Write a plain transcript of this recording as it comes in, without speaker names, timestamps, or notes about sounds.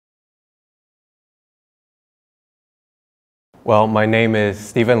Well, my name is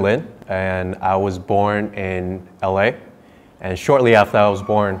Stívenlin, and I was born in LA. And shortly after I was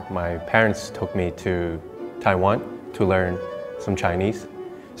born, my parents took me to Taiwan to learn some Chinese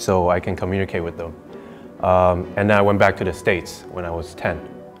so I can communicate with them. And then I went back to the States when I was 10.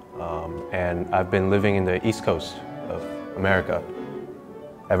 And I've been living in the East Coast of America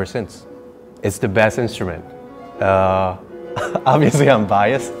ever since. It's the best instrument. Obviously I'm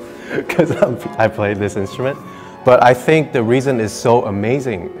biased because I played this instrument. But I think the reason it's so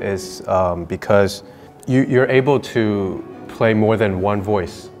amazing is because you're able to play more than one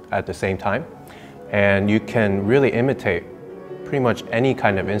voice at the same time. And you can really imitate pretty much any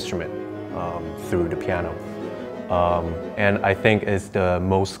kind of instrument through the piano. And I think it's the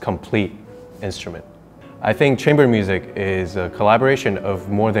most complete instrument. I think chamber music is a collaboration of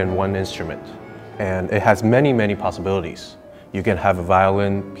more than one instrument. And it has many, many possibilities. You can have a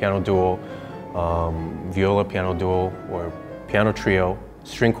violin, piano duo, viola piano duo, or piano trio,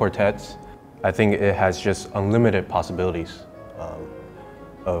 string quartets. I think it has just unlimited possibilities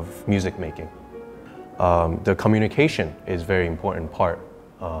of music making. The communication is a very important part.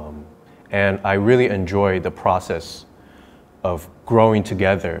 And I really enjoy the process of growing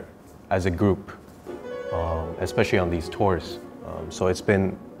together as a group, especially on these tours. So it's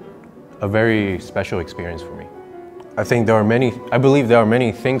been a very special experience for me. I believe there are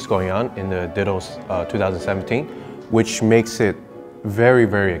many things going on in the Diddles 2017, which makes it very,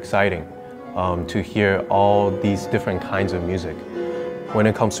 very exciting to hear all these different kinds of music. When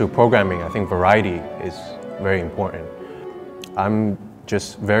it comes to programming, I think variety is very important. I'm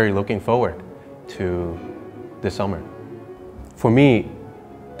just very looking forward to this summer. For me,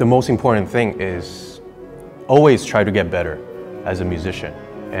 the most important thing is always try to get better as a musician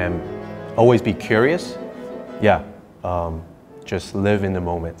and always be curious. Just live in the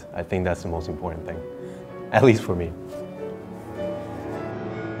moment. I think that's the most important thing, at least for me.